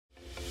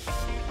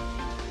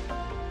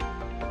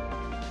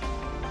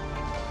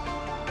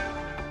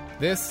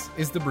This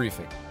is The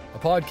Briefing, a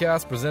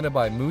podcast presented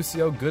by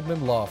Mussio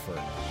Goodman Law Firm.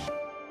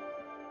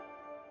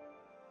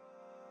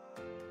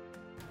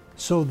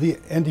 So the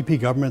NDP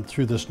government,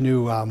 through this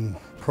new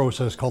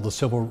process called the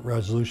Civil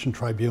Resolution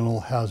Tribunal,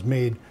 has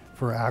made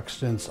for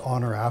accidents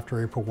on or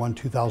after April 1,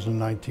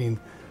 2019,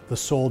 the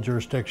sole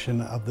jurisdiction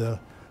of the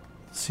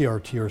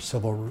CRT, or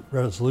Civil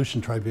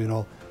Resolution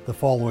Tribunal, the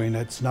following.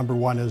 It's number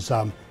one is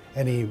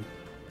any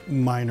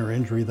minor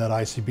injury that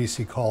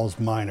ICBC calls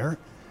minor.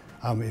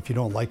 If you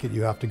don't like it,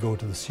 you have to go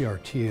to the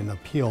CRT and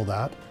appeal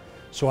that.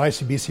 So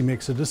ICBC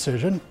makes a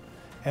decision,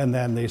 and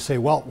then they say,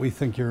 well, we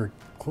think your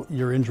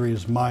injury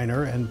is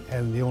minor,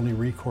 and the only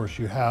recourse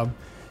you have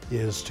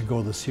is to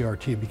go to the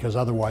CRT, because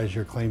otherwise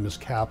your claim is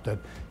capped at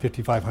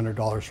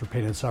 $5,500 for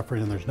pain and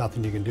suffering, and there's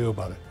nothing you can do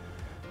about it.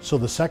 So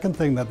the second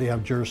thing that they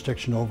have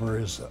jurisdiction over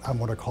is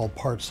what are called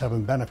Part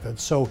 7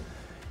 benefits. So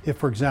if,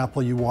 for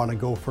example, you want to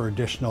go for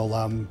additional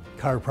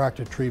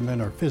chiropractic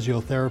treatment or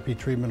physiotherapy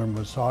treatment or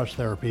massage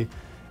therapy,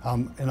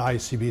 and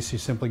ICBC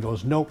simply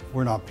goes, nope,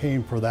 we're not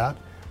paying for that,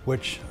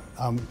 which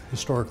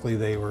historically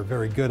they were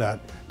very good at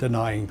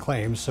denying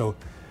claims. So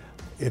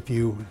if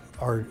you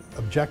are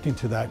objecting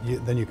to that,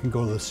 then you can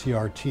go to the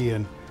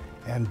CRT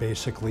and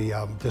basically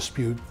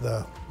dispute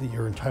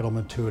your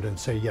entitlement to it and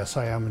say, yes,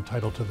 I am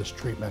entitled to this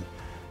treatment.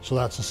 So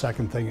that's the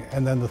second thing.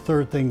 And then the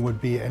third thing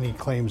would be any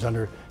claims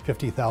under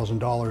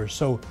 $50,000.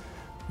 So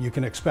you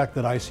can expect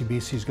that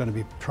ICBC is going to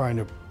be trying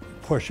to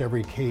push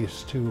every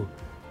case to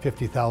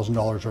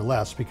 $50,000 or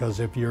less, because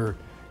if your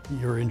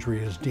injury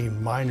is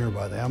deemed minor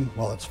by them,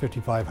 well, it's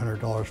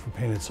 $5,500 for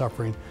pain and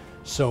suffering.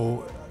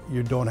 So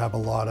you don't have a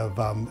lot of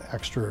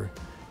extra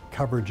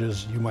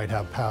coverages. You might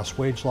have past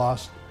wage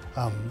loss.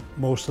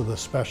 Most of the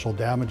special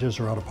damages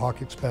or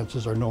out-of-pocket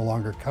expenses are no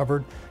longer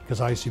covered because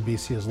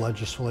ICBC has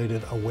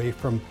legislated away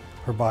from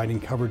providing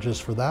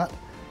coverages for that,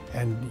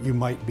 and you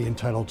might be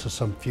entitled to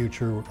some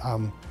future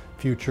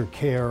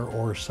care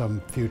or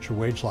some future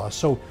wage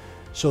loss.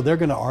 So they're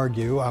going to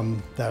argue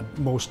that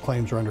most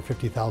claims are under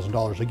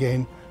 $50,000,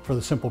 again, for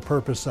the simple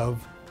purpose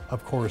of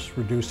course,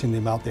 reducing the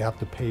amount they have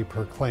to pay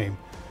per claim.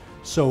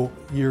 So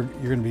you're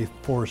going to be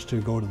forced to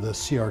go to the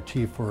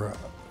CRT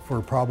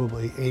for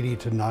probably 80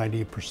 to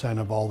 90%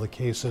 of all the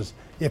cases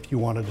if you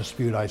want to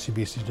dispute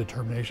ICBC's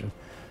determination.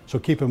 So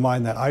keep in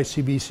mind that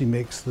ICBC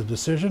makes the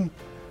decision.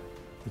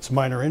 It's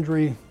minor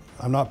injury.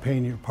 I'm not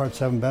paying you Part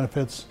 7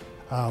 benefits.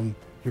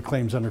 Your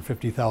claim's under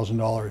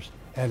 $50,000,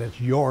 and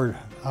it's your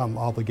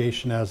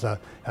obligation as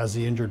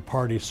the injured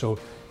party. So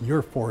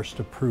you're forced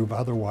to prove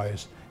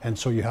otherwise, and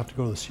so you have to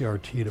go to the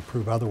CRT to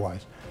prove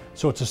otherwise.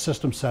 So it's a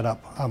system set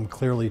up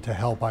clearly to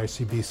help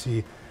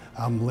ICBC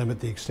limit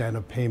the extent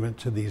of payment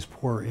to these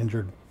poor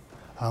injured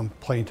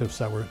plaintiffs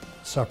that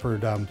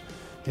suffered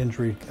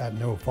injury at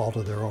no fault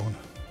of their own.